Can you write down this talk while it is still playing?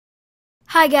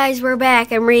Hi guys, we're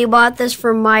back, and we bought this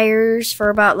from Myers for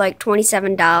about like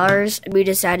 $27. We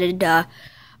decided to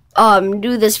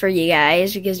do this for you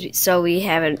guys because we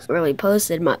haven't really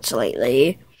posted much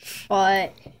lately.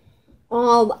 But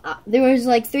there was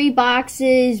like 3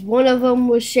 boxes. One of them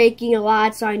was shaking a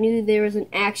lot, so I knew there was an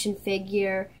action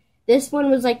figure. This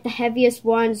one was like the heaviest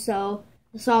one, so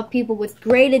I saw people with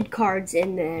graded cards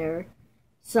in there.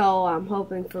 So I'm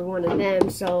hoping for one of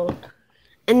them.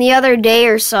 And the other day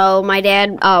or so, my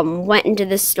dad went into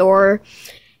the store,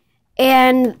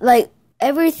 and like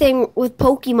everything with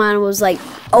Pokemon was like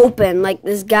open. Like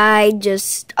this guy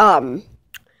just opened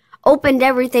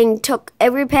everything, took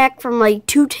every pack from like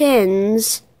 2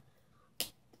 tins,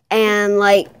 and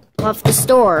like left the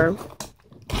store.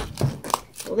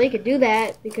 Well, they could do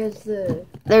that because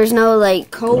there's no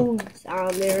like codes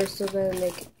on there, so then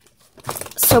they could.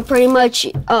 So pretty much,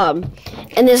 in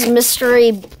this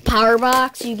mystery power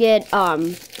box, you get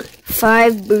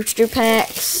 5 booster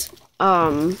packs.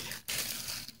 You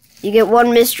get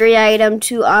 1 mystery item,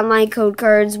 2 online code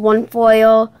cards, 1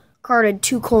 foil card, and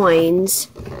 2 coins.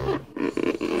 So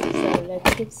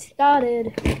let's get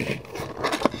started.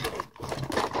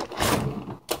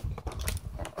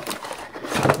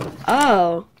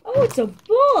 Oh, it's a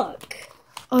book.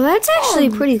 Oh, that's actually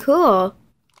pretty cool.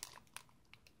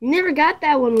 Never got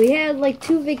that one. We had like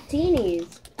 2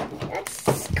 Victinis.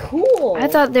 That's cool. I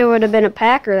thought there would have been a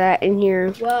pack of that in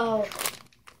here. Well,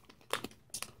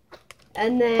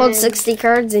 and then pulled 60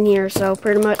 cards in here, so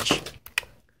pretty much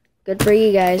good for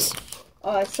you guys.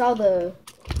 Oh, I saw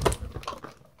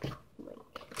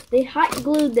they hot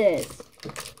glued this.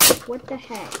 What the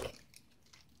heck?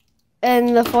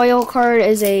 And the foil card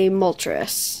is a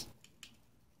Moltres.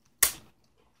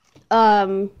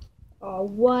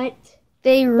 What?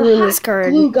 They ruined this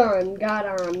card. Glue gun got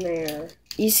on there.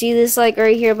 You see this like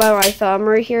right here by my thumb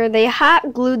right here? They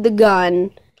hot glued the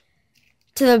gun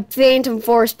to the Phantom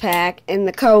Force pack and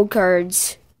the code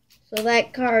cards. So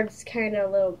that card's kind of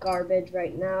a little garbage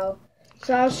right now.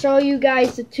 So I'll show you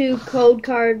guys the 2 code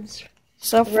cards.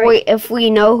 So if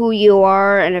we know who you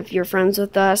are and if you're friends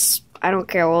with us, I don't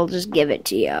care. We'll just give it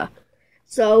to you.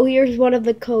 So here's one of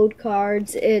the code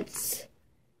cards. It's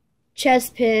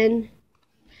Chespin.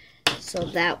 So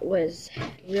that was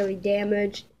really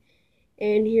damaged.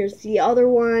 And here's the other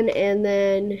one, and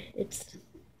then it's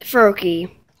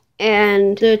Froakie.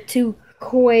 And the 2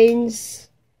 coins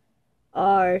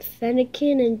are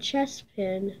Fennekin and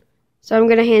Chespin. So I'm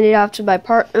gonna hand it off to my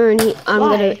partner, and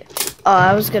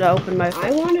I was gonna open my.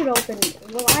 I wanted to open.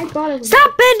 Well, I bought it.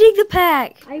 Stop bending the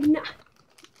pack! I'm not.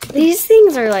 These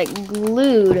things are like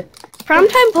glued.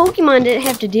 Primetime Pokemon didn't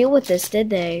have to deal with this, did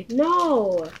they?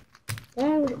 No.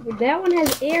 That one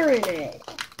has air in it.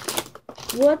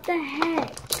 What the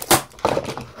heck?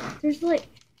 There's like...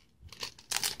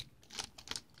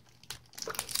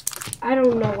 I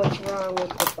don't know what's wrong with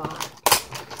the box.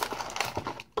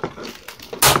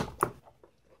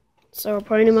 So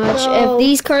pretty much, if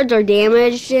these cards are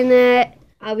damaged in that,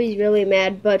 I'll be really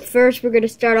mad. But first, we're going to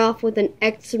start off with an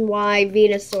X and Y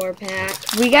Venusaur pack.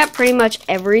 We got pretty much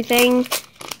everything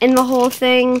in the whole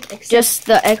thing, except just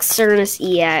the Xerneas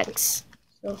EX.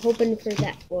 So hoping for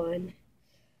that one.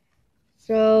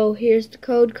 So here's the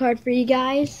code card for you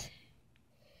guys.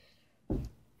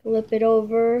 Flip it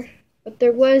over. But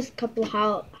there was a couple of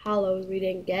hollows we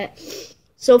didn't get.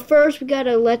 So first we got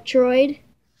Electroid,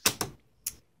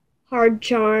 Hard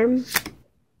Charm,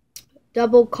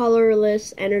 Double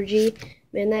Colorless Energy.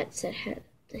 Man, that's a head.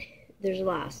 There's a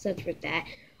lot of stuff with that.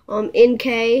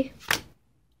 Inkay,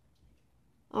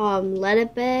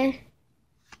 Ledipe,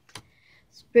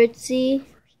 Spritzee,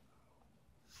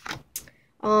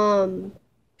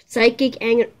 Psychic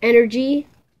Energy,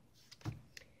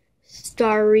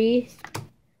 Starry,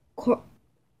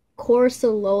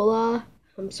 Corsola.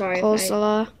 I'm sorry.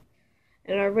 Corsola.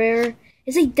 And our rare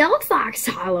is a Delphox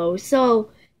Hollow,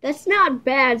 so that's not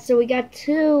bad. So we got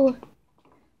 2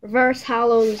 reverse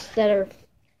hollows that are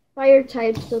fire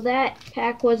types, so that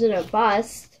pack wasn't a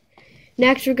bust.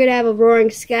 Next, we're gonna have a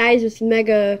Roaring Skies with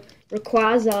Mega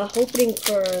Rayquaza, hoping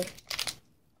for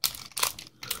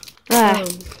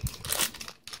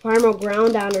Primal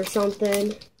Groudon or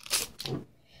something.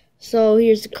 So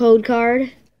here's the code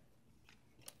card.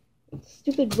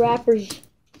 Stupid wrappers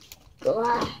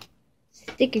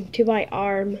sticking to my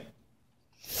arm.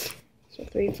 So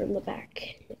 3 from the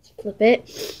back. Let's flip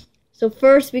it. So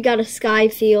first we got a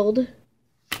Skyfield,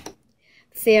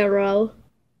 Pharaoh,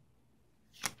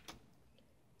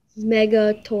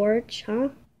 Mega Torch, huh?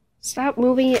 Stop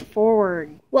moving it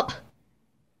forward. What?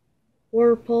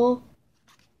 Whirlpool,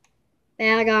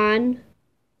 Bagon,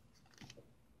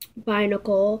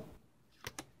 Binacle,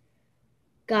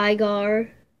 Gligar,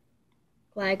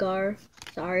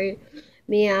 sorry,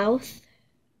 Meowth.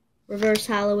 Reverse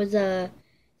Hollow is a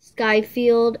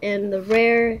Skyfield, and the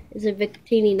rare is a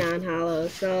Victini non-hollow.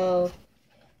 So,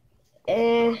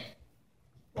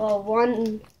 well,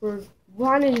 we're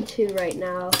 1 and 2 right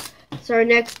now. So our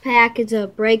next pack is a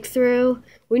breakthrough.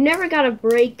 We never got a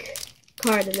break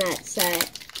card in that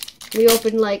set. We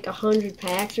opened like 100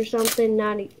 packs or something,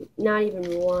 not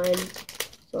even one.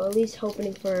 So at least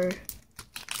hoping for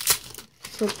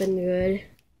something good.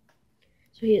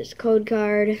 So here's code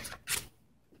card.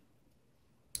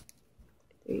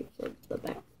 3 from the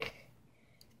back.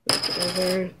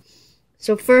 Over.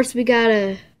 So first we got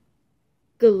a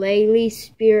Glalie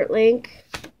Spirit Link,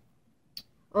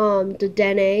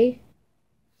 Dedenne,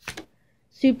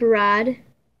 Super Rod,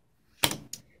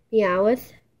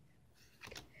 Meowth,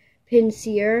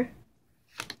 Pinsir,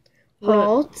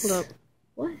 Ralts. Hold up.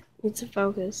 What? It's a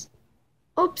focus.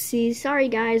 Oopsies, sorry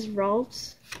guys,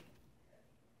 Ralts.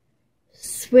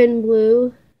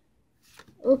 Swinblue.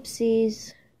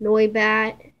 Oopsies,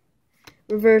 Noibat.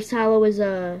 Reverse Hollow is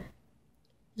a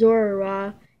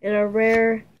Zorora, and a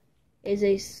rare is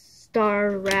a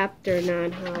Star Raptor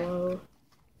non-hollow.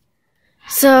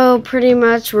 So pretty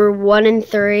much we're 1 and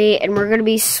 3, and we're gonna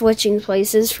be switching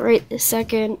places for right this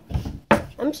second.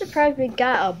 I'm surprised we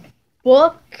got a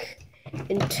book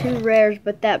and 2 rares,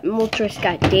 but that Moltres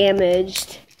got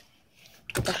damaged.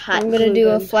 I'm gonna do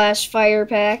a flash fire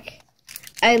pack.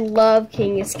 I love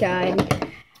Kangaskhan.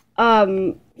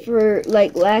 For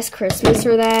like last Christmas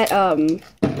or that,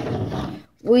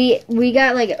 we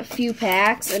got like a few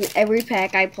packs, and every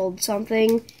pack I pulled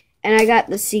something, and I got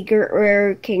the secret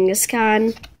rare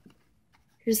Kangaskhan.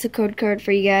 Here's the code card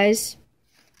for you guys.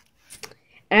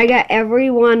 And I got every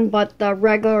one but the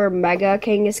regular Mega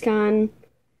Kangaskhan.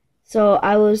 So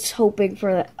I was hoping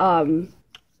for that,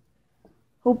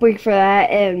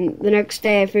 and the next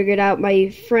day I figured out my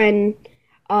friend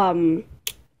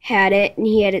had it, and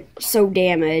he had it so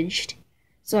damaged.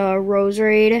 So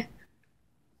Roserade,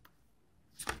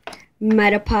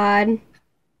 Metapod,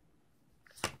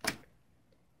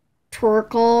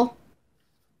 Torkoal,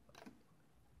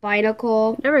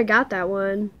 Binacle, Never got that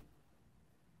one.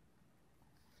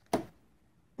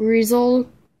 Grizzle,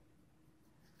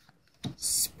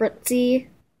 Spritzy,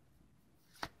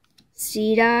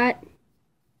 Seedot,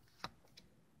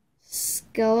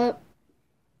 Scallop,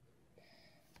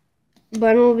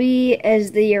 Bunnelby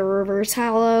as the reverse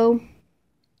hollow.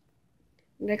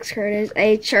 Next card is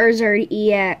a Charizard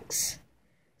EX.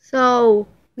 So,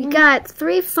 we got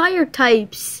 3 fire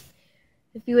types.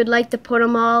 If you would like to put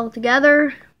them all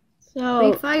together,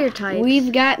 So 3 fire types.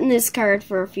 we've gotten this card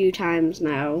for a few times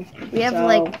now. We have So-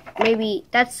 like, maybe,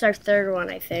 that's our 3rd one,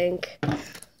 I think.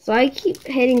 So I keep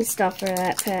hitting stuff for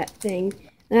that pack thing.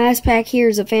 The last pack here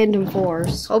is a Phantom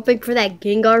Force. Hoping for that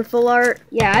Gengar full art.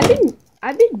 Yeah,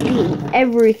 I've been doing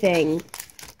everything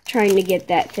trying to get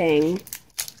that thing.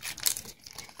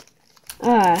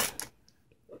 The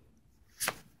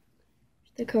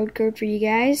code for you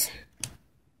guys.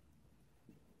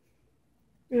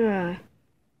 3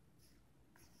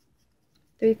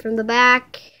 from the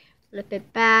back. Flip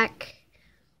it back.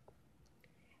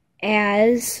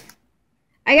 As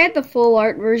I got the full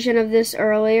art version of this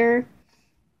earlier.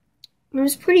 It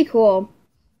was pretty cool.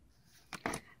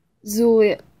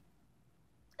 Zulia.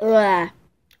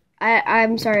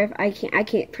 I'm sorry if I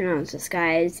can't pronounce this,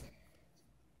 guys.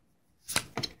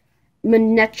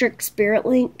 Manectric Spirit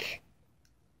Link.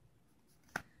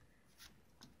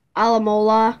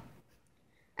 Alamola.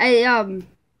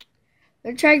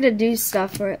 They're trying to do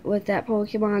stuff with that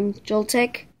Pokemon.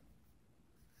 Joltik.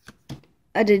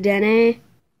 A Dedenne.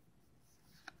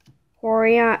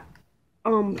 Porleon.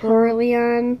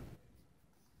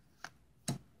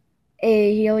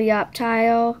 A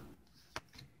Helioptile.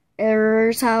 A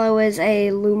reverse hollow is a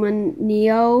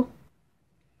Lumineo.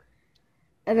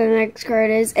 And the next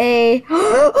card is a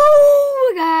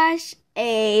oh my gosh,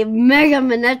 a Mega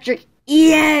Manectric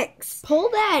EX. Pull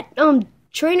that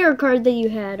trainer card that you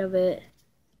had of it.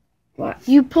 What?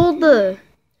 You pulled the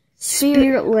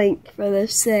Spirit Link for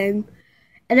this thing.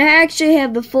 And I actually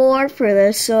have the full art for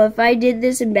this, so if I did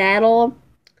this in battle,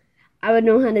 I would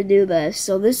know how to do this.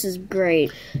 So this is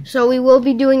great. So we will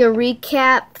be doing a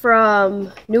recap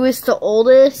from newest to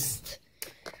oldest.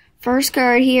 First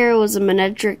card here was a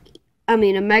Mega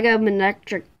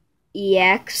Manectric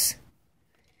EX.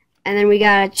 And then we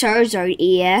got a Charizard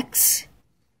EX.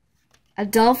 A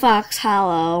Delphox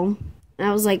Hollow.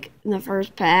 That was like in the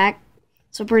first pack.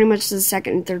 So pretty much the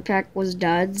second and third pack was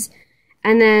duds.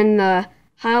 And then the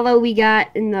Hollow we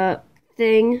got in the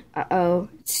thing. Uh-oh.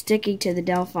 It's sticking to the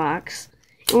Delphox.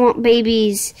 I want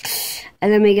babies.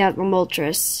 and then we got the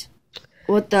Moltres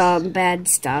with the bad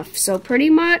stuff. So pretty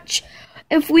much,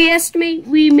 if we estimate,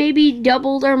 we maybe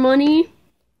doubled our money.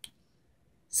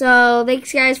 So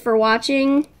thanks guys for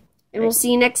watching, and we'll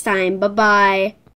see you next time. Bye-bye.